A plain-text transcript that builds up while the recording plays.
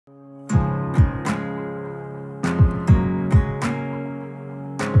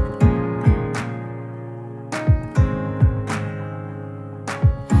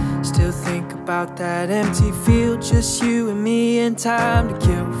think about that empty field, just you and me and time to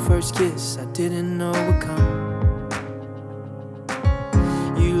kill. First kiss I didn't know would come.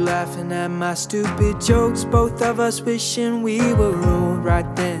 You laughing at my stupid jokes, both of us wishing we were old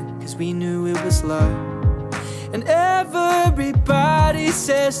right then, cause we knew it was love. And everybody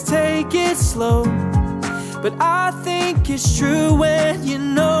says take it slow, but I think it's true when you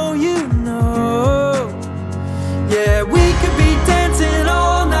know you know. Yeah, we could be dancing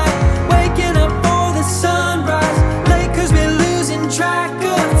all night, waking up for the sunrise, late cause we're losing track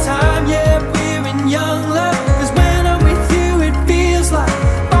of time. Yeah, we're in young love, cause when I'm with you it feels like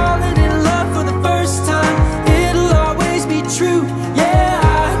falling in love for the first time. It'll always be true, yeah,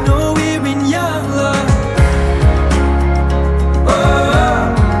 I know we're in young love.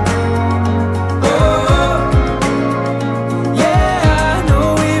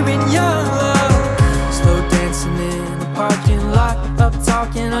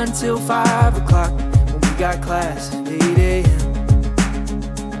 Until 5 o'clock when we got class at 8 a.m.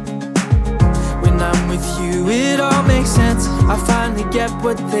 When I'm with you it all makes sense. I finally get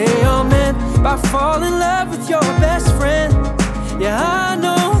what they all meant by falling in love with your best friend. Yeah, I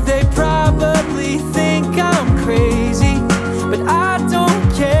know they probably think I'm crazy, but I